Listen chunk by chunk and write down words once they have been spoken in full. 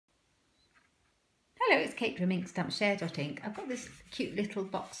Hello, it's Kate from inkstampshare.ink. I've got this cute little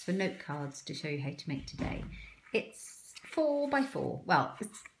box for note cards to show you how to make today. It's 4 by 4. Well,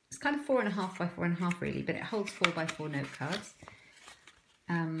 it's kind of 4.5 by 4.5 really, but it holds 4 by 4 note cards.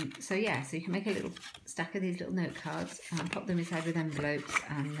 So yeah, so you can make a little stack of these little note cards and pop them inside with envelopes,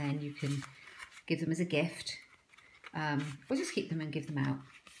 and then you can give them as a gift, or just keep them and give them out.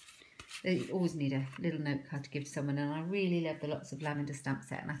 You always need a little note card to give to someone, and I really love the Lots of Lavender stamp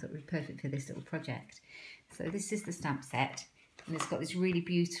set, and I thought it would be perfect for this little project. So this is the stamp set, and it's got these really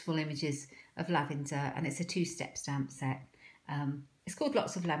beautiful images of lavender, and it's a 2-step stamp set. It's called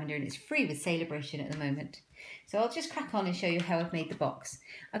Lots of Lavender, and it's free with Sale-a-bration at the moment. So I'll just crack on and show you how I've made the box.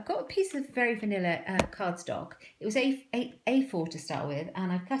 I've got a piece of very vanilla cardstock. It was A4 to start with,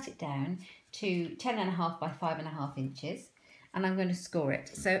 and I've cut it down to 10.5 by 5.5 inches. And I'm going to score it.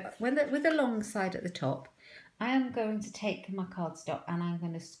 So with the long side at the top, I am going to take my cardstock and I'm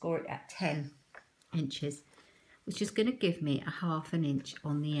going to score it at 10 inches, which is going to give me a 1/2 inch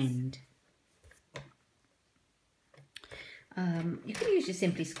on the end. You can use your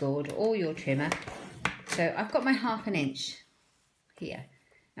Simply Scored or your trimmer. So I've got my 1/2 inch here.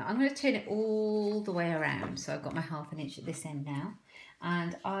 Now I'm going to turn it all the way around. So I've got my 1/2 inch at this end now.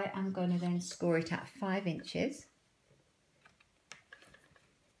 And I am going to then score it at 5 inches.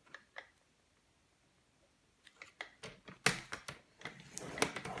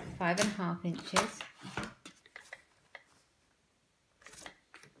 5.5 inches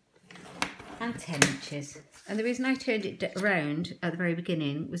and 10 inches. And the reason I turned it around at the very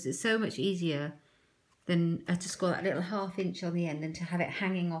beginning was it's so much easier than to score that little 1/2 inch on the end than to have it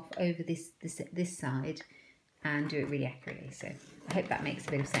hanging off over this side and do it really accurately. So I hope that makes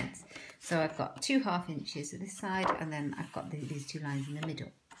a bit of sense. So I've got 2 1/2 inches at this side, and then I've got these 2 lines in the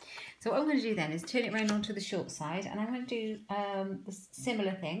middle. So what I'm going to do then is turn it around onto the short side, and I'm going to do the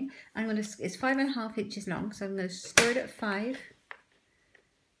similar thing. It's 5.5 inches long, so I'm going to score it at 5.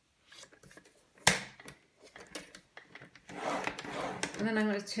 And then I'm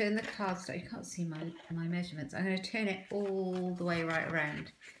going to turn the cardstock. You can't see my measurements. I'm going to turn it all the way right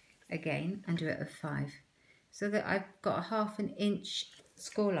around again and do it at 5, so that I've got a 1/2 inch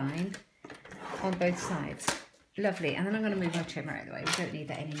score line on both sides. Lovely. And then I'm going to move my trimmer out of the way. We don't need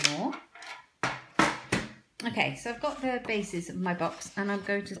that anymore. Okay, so I've got the bases of my box, and I'm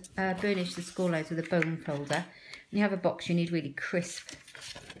going to burnish the score lines with a bone folder. When you have a box, you need really crisp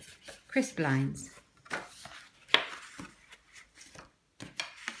lines.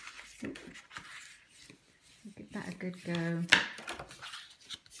 Give that a good go.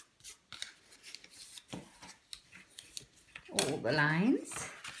 All the lines.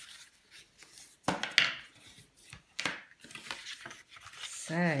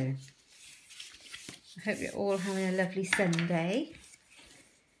 So, I hope you're all having a lovely Sunday.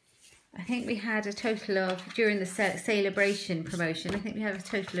 I think we had a total of, during the Sale-a-bration promotion, I think we had a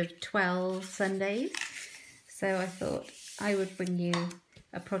total of 12 Sundays. So I thought I would bring you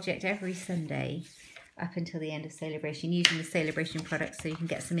a project every Sunday up until the end of Sale-a-bration, using the Sale-a-bration products so you can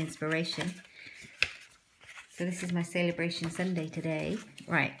get some inspiration. So this is my Sale-a-bration Sunday today.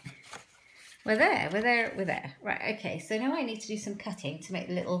 Right. We're there. Right, okay, so now I need to do some cutting to make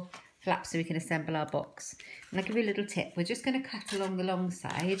the little flaps so we can assemble our box. And I'll give you a little tip. We're just going to cut along the long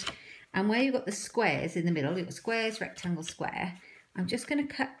side, and where you've got the squares in the middle, you've got squares, rectangle, square, I'm just going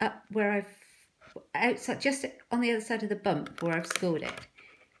to cut up where outside, just on the other side of the bump where I've scored it.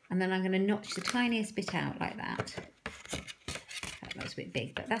 And then I'm going to notch the tiniest bit out like that. That looks a bit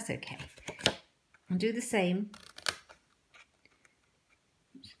big, but that's okay. And do the same.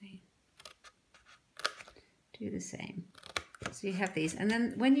 Do the same. So you have these, and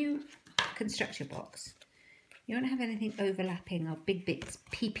then when you construct your box, you won't have anything overlapping or big bits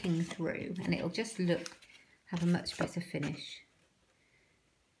peeping through, and it'll just have a much better finish.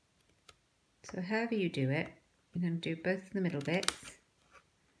 So however you do it, you're going to do both of the middle bits.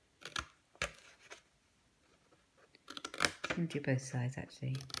 You can do both sides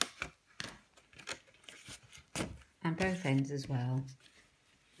actually, and both ends as well.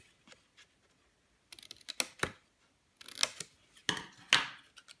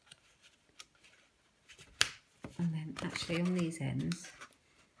 And then actually on these ends,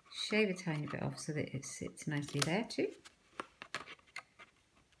 shave a tiny bit off so that it sits nicely there too.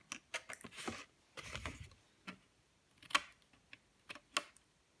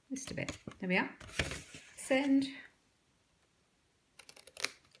 Just a bit. There we are. Send.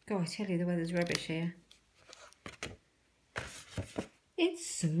 God, I tell you, the weather's rubbish here.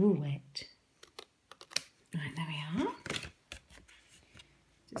 It's so wet. Right, there we are.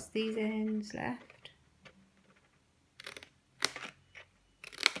 Just these ends left.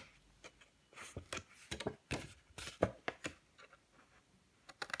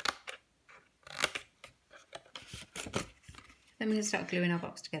 Then we're going to start gluing our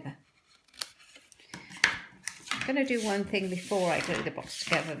box together. I'm going to do one thing before I glue the box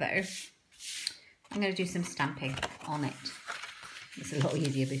together though. I'm going to do some stamping on it. It's a lot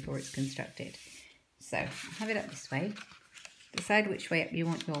easier before it's constructed. So have it up this way. Decide which way up you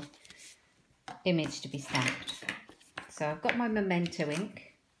want your image to be stamped. So I've got my Memento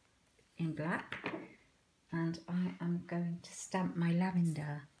ink in black and I am going to stamp my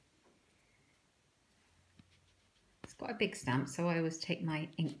lavender. It's quite a big stamp, so I always take my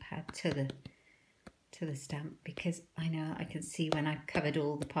ink pad to the stamp because I know I can see when I've covered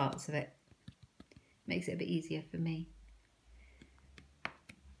all the parts of it. Makes it a bit easier for me.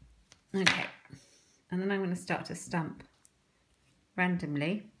 Okay, and then I'm going to start to stamp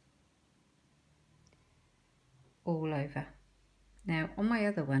randomly all over. Now on my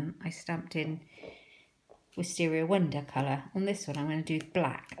other one I stamped in Wisteria Wonder colour. On this one I'm going to do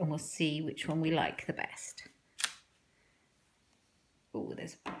black and we'll see which one we like the best. Oh,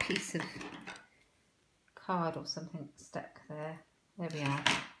 there's a piece of card or something stuck there. There we are.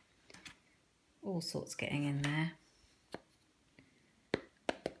 All sorts getting in there.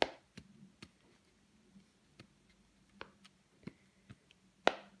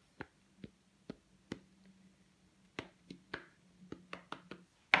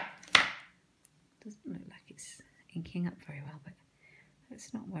 Doesn't look like it's inking up very well, but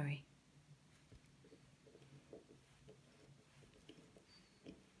let's not worry.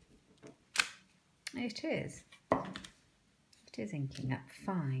 It is. It is inking up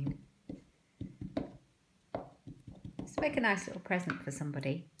fine. Let's make a nice little present for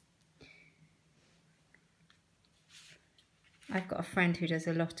somebody. I've got a friend who does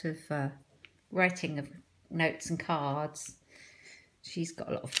a lot of writing of notes and cards. She's got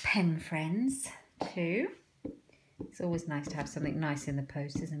a lot of pen friends too. It's always nice to have something nice in the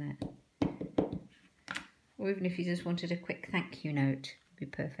post, isn't it? Or even if you just wanted a quick thank you note, would be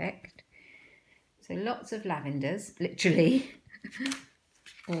perfect. So lots of lavenders, literally,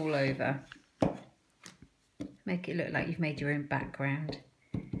 all over. Make it look like you've made your own background.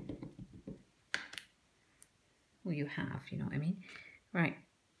 Well, you have, you know what I mean? Right.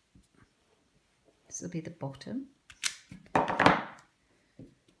 This will be the bottom.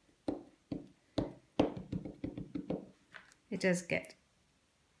 It does get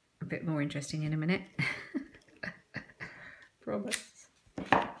a bit more interesting in a minute. Promise.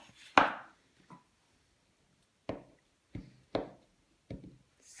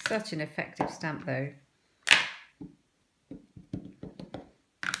 Such an effective stamp though.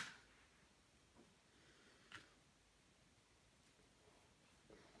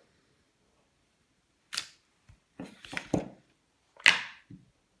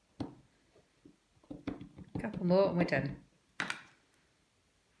 Couple more and we're done.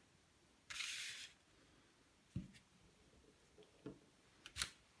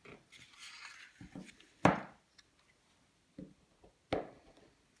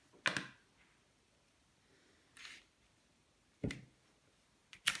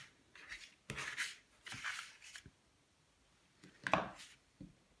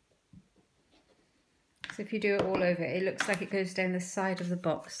 So if you do it all over, it looks like it goes down the side of the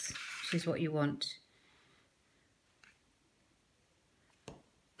box, which is what you want.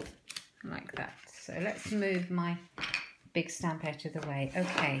 Like that. So let's move my big stamp out of the way.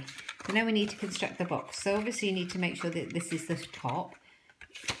 Okay, so now we need to construct the box. So obviously you need to make sure that this is the top,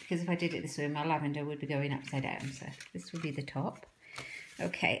 because if I did it this way, my lavender would be going upside down. So this would be the top.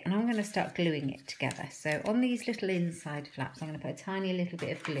 Okay, and I'm going to start gluing it together. So on these little inside flaps, I'm going to put a tiny little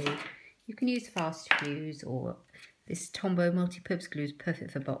bit of glue. You can use fast glues, or this Tombow multi-purpose glue is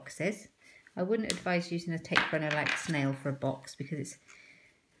perfect for boxes. I wouldn't advise using a tape runner like Snail for a box because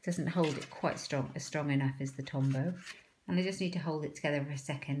it doesn't hold it quite strong enough as the Tombow. And I just need to hold it together for a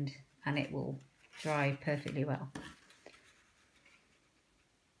second and it will dry perfectly well.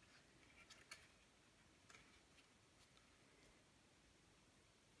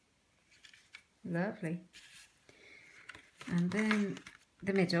 Lovely. And then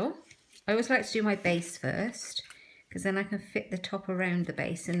the middle. I always like to do my base first, because then I can fit the top around the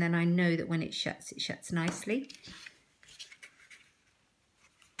base and then I know that when it shuts nicely.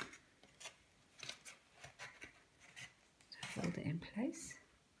 So hold it in place.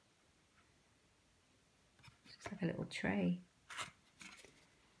 Just like a little tray.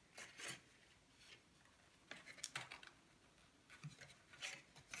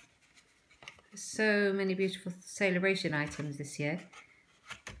 There's so many beautiful Sale-a-bration items this year.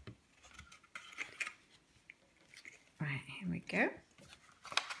 Right, here we go.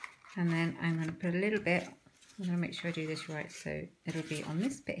 And then I'm going to put a little bit, I'm going to make sure I do this right, so it'll be on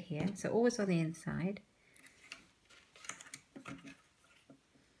this bit here, so always on the inside.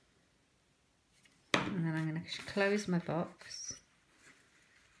 close my box.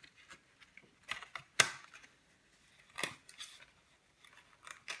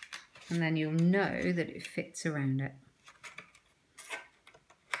 And then you'll know that it fits around it.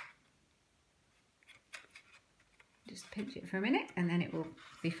 Just pinch it for a minute and then it will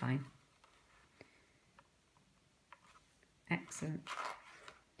be fine. Excellent.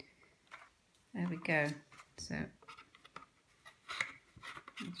 There we go. So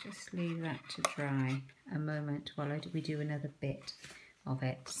let's just leave that to dry a moment while we do another bit of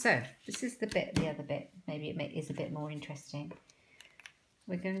it. So this is the other bit. Maybe it is a bit more interesting.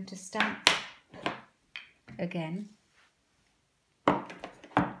 We're going to stamp again the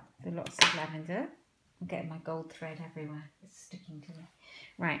Lots of Lavender. I'm getting my gold thread everywhere. It's sticking to me.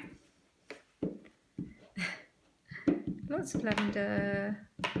 Right. Lots of lavender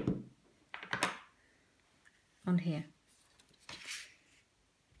on here.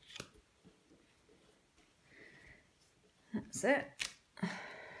 That's it.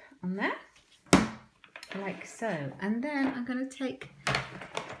 On there. Like so. And then I'm going to take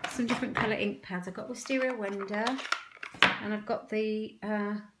some different colour ink pads. I've got Wisteria Wonder and I've got the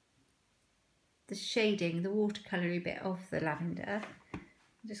shading, the watercoloury bit of the lavender.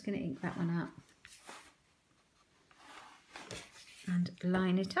 I'm just going to ink that one up and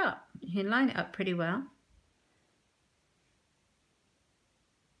line it up. You can line it up pretty well.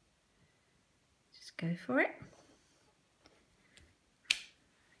 Just go for it.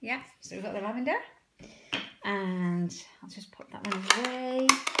 Yeah, so we've got the lavender. And I'll just pop that one away.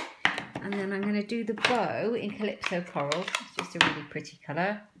 And then I'm going to do the bow in Calypso Coral. It's just a really pretty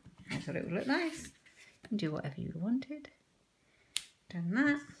colour. I thought it would look nice. You can do whatever you wanted. Done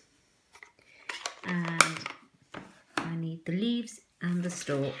that. And I need the leaves and the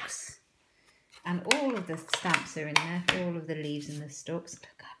stalks. And all of the stamps are in there for all of the leaves and the stalks.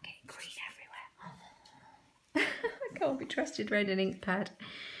 Look, I'm getting green everywhere. I can't be trusted around an ink pad.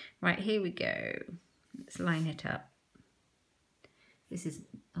 Right, here we go. Let's line it up. This is,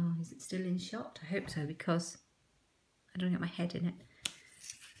 oh, is it still in shot? I hope so, because I don't get my head in it.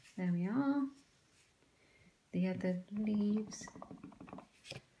 There we are. The other leaves.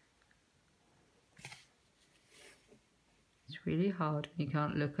 It's really hard when you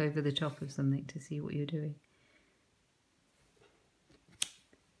can't look over the top of something to see what you're doing.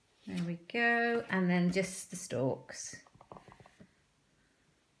 There we go. And then just the stalks.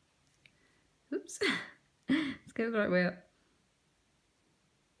 Oops. Let's go the right way up.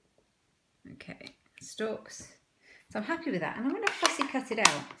 Okay, stalks. So I'm happy with that. And I'm going to fussy cut it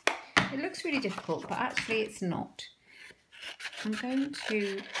out. It looks really difficult, but actually it's not. I'm going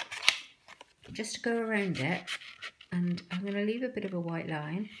to just go around it and I'm going to leave a bit of a white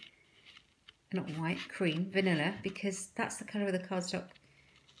line. Not white, cream, vanilla, because that's the colour of the cardstock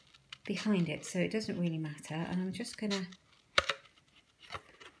behind it, so it doesn't really matter. And I'm just going to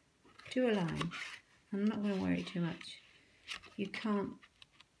do a line. I'm not going to worry too much. You can't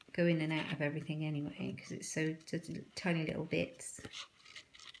go in and out of everything anyway because it's so tiny little bits.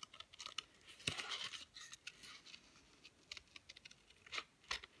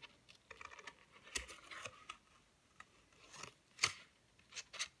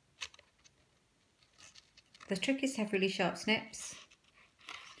 The trick is to have really sharp snips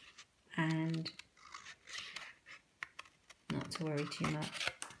and not to worry too much.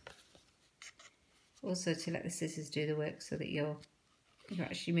 Also to let the scissors do the work so that you're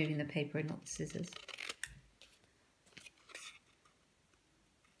actually moving the paper and not the scissors.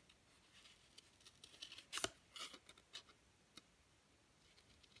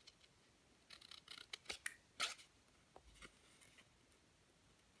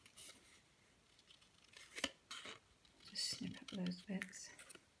 Just snip up those bits.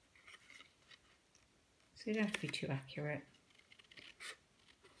 So you don't have to be too accurate.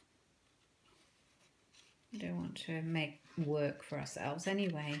 We don't want to make work for ourselves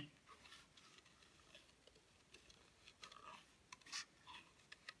anyway.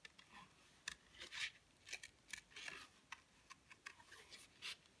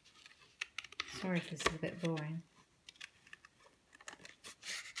 Sorry if this is a bit boring.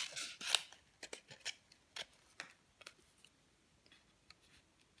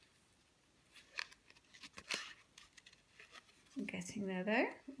 I'm getting there though,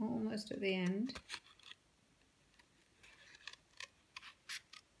 almost at the end.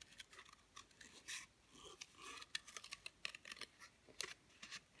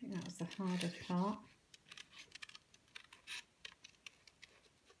 That was the hardest part.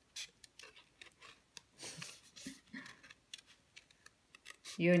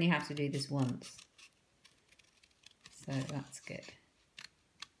 You only have to do this once, so that's good.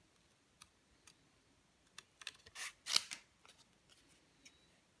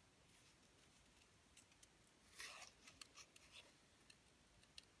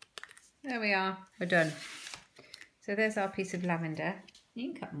 There we are, we're done. So there's our piece of lavender.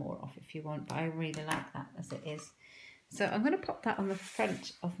 You can cut more off if you want, but I really like that as it is. So I'm going to pop that on the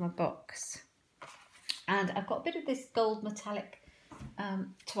front of my box. And I've got a bit of this gold metallic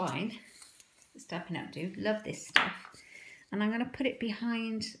twine. Stampin' Up do. Love this stuff. And I'm going to put it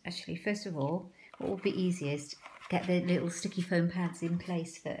behind, actually, first of all, what will be easiest, get the little sticky foam pads in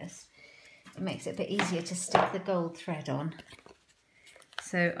place first. It makes it a bit easier to stick the gold thread on.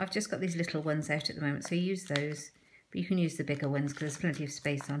 So I've just got these little ones out at the moment, so use those. But you can use the bigger ones because there's plenty of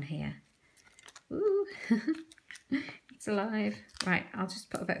space on here. Ooh, it's alive. Right, I'll just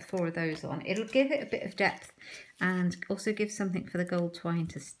put about 4 of those on. It'll give it a bit of depth and also give something for the gold twine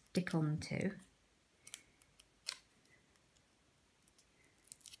to stick onto.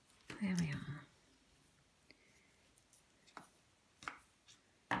 There we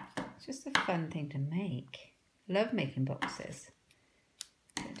are. It's just a fun thing to make. Love making boxes.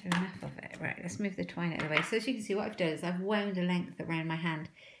 Don't do enough of it. Right, let's move the twine out of the way. So as you can see, what I've done is I've wound a length around my hand.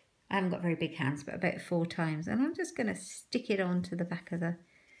 I haven't got very big hands, but about 4 times. And I'm just going to stick it onto the back of the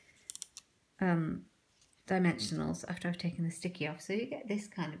dimensionals after I've taken the sticky off. So you get this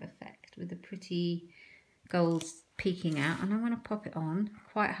kind of effect with the pretty golds peeking out. And I'm going to pop it on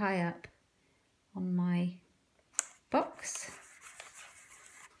quite high up on my box.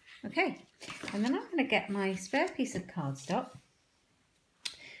 Okay, and then I'm going to get my spare piece of cardstock.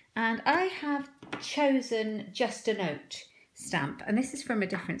 And I have chosen Just a Note stamp, and this is from a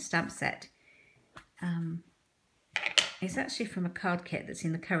different stamp set. It's actually from a card kit that's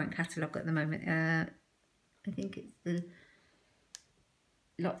in the current catalogue at the moment. I think it's the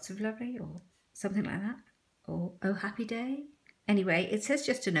Lots of Lavender or something like that, or Oh Happy Day. Anyway, it says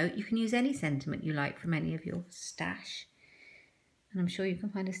Just a Note. You can use any sentiment you like from any of your stash, and I'm sure you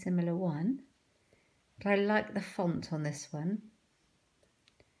can find a similar one. But I like the font on this one.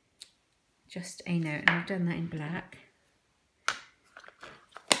 Just a Note, and I've done that in black.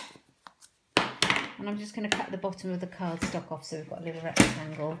 And I'm just going to cut the bottom of the cardstock off so we've got a little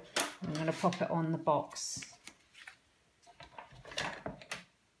rectangle. I'm going to pop it on the box.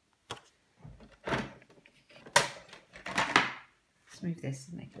 Let's move this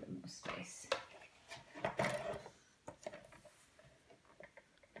and make a little more space.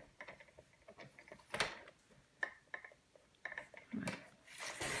 Right.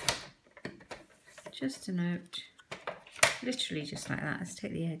 Just a Note. Literally just like that. Let's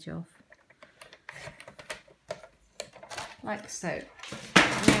take the edge off. Like so.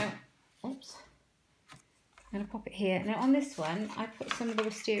 Now, oops. I'm going to pop it here. Now on this one, I put some of the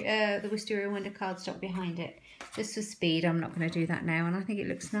Wisteria Wonder cardstock behind it. Just for speed, I'm not going to do that now. And I think it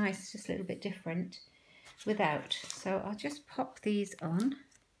looks nice. It's just a little bit different without. So I'll just pop these on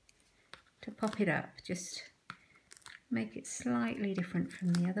to pop it up. Just make it slightly different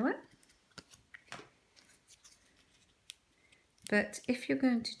from the other one. But if you're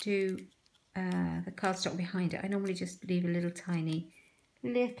going to do the cardstock behind it, I normally just leave a little tiny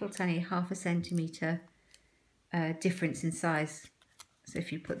 ½ centimetre difference in size. So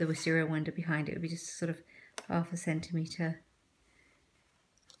if you put the Wisteria Wonder behind it, it would be just sort of ½ centimetre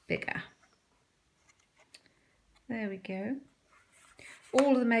bigger. There we go.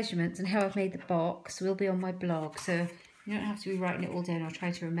 All of the measurements and how I've made the box will be on my blog, so you don't have to be writing it all down or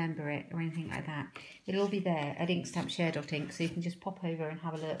try to remember it or anything like that. It'll all be there at inkstampshare.ink, so you can just pop over and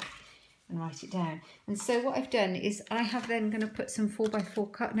have a look and write it down. And so what I've done is I have then going to put some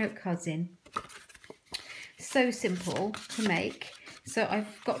 4x4 note cards in. So simple to make. So I've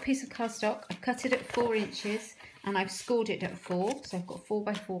got a piece of cardstock, I've cut it at 4 inches and I've scored it at 4, so I've got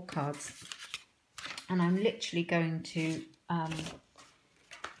 4x4 cards. And I'm literally going to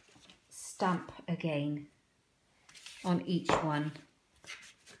stamp again on each one.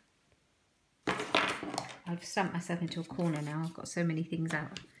 I've stamped myself into a corner now, I've got so many things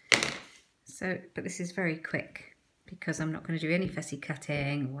out. So, but this is very quick because I'm not going to do any fussy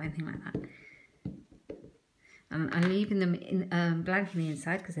cutting or anything like that. I'm leaving them in, blank on the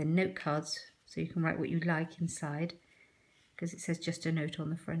inside because they're note cards, so you can write what you like inside because it says Just a Note on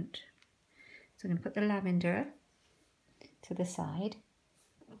the front. So I'm going to put the lavender to the side.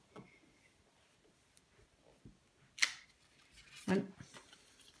 And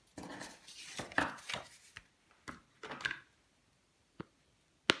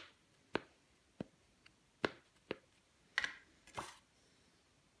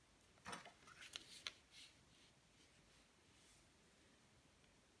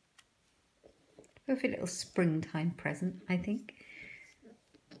a little springtime present, I think.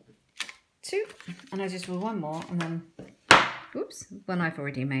 2, and I just do one more, and then, oops, one I've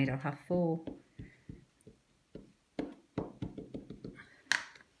already made. I'll have 4.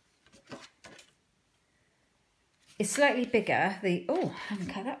 is slightly bigger. Oh, I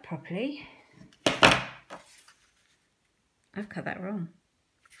haven't cut that properly. I've cut that wrong.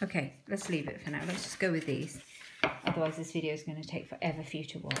 Okay, let's leave it for now. Let's just go with these. Otherwise this video is going to take forever for you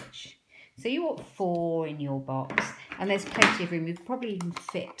to watch. So you want 4 in your box, and there's plenty of room. You could probably even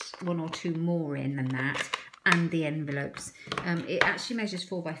fit 1 or 2 more in than that, and the envelopes. It actually measures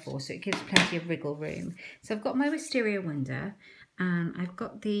 4 by 4, so it gives plenty of wriggle room. So I've got my wisteria wonder, and I've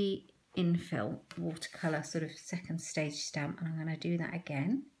got the infill watercolour sort of second stage stamp, and I'm going to do that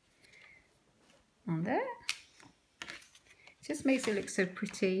again on there. It just makes it look so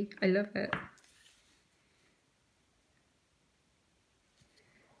pretty. I love it.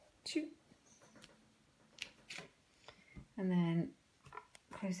 And then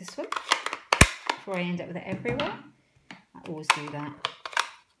close this one before I end up with it everywhere. I always do that.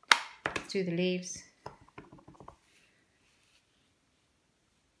 Let's do the leaves.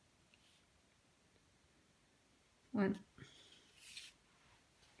 One.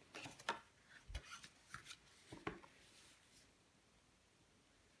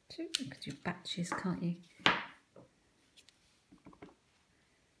 Two. You could do batches, can't you?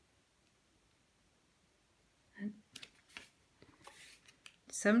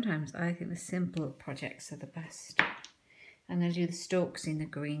 Sometimes I think the simple projects are the best. I'm going to do the stalks in the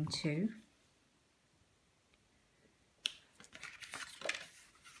green too.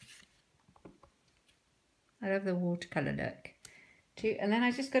 I love the watercolour look too. And then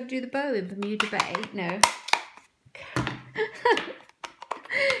I just got to do the bow in Bermuda Bay. No.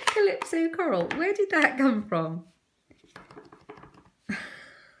 Calypso coral. Where did that come from?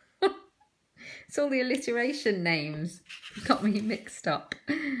 It's all the alliteration names. Got me mixed up.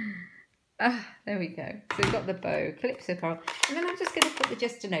 There we go. So we've got the bow, Calypso coral. And then I'm just going to put the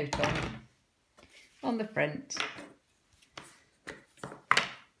just a note on the front.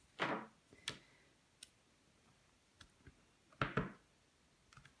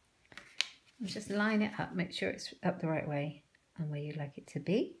 And just line it up, make sure it's up the right way and where you'd like it to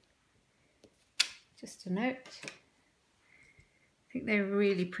be. Just a note. I think they're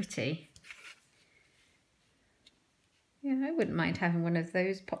really pretty. Yeah, I wouldn't mind having one of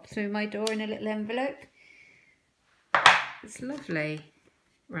those pop through my door in a little envelope. It's lovely.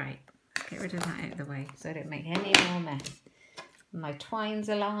 Right, let's get rid of that out of the way so I don't make any more mess. My twine's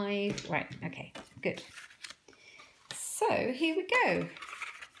alive. Right, okay, good. So here we go.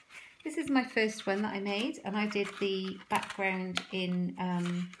 This is my first one that I made, and I did the background in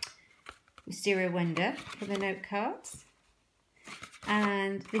Wisteria Wonder for the note cards.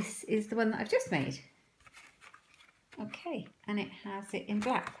 And this is the one that I've just made. Okay, and it has it in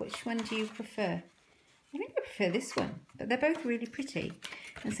black. Which one do you prefer? I think I prefer this one, but they're both really pretty.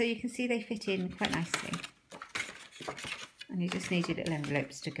 And so you can see they fit in quite nicely. And you just need your little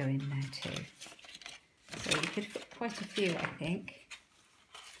envelopes to go in there too. So you could fit quite a few, I think.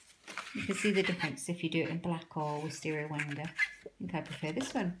 You can see the difference if you do it in black or Wisteria Wonder. I think I prefer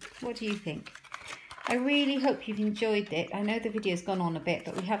this one. What do you think? I really hope you've enjoyed it. I know the video's gone on a bit,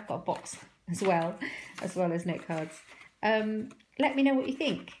 but we have got a box as well as note cards. Let me know what you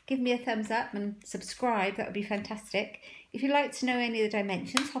think. Give me a thumbs up and subscribe. That would be fantastic. If you'd like to know any of the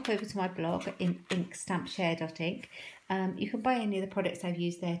dimensions, hop over to my blog at inkstampshare.ink. You can buy any of the products I've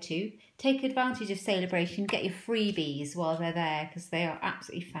used there too. Take advantage of Sale-a-bration. Get your freebies while they're there because they are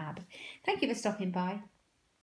absolutely fab. Thank you for stopping by.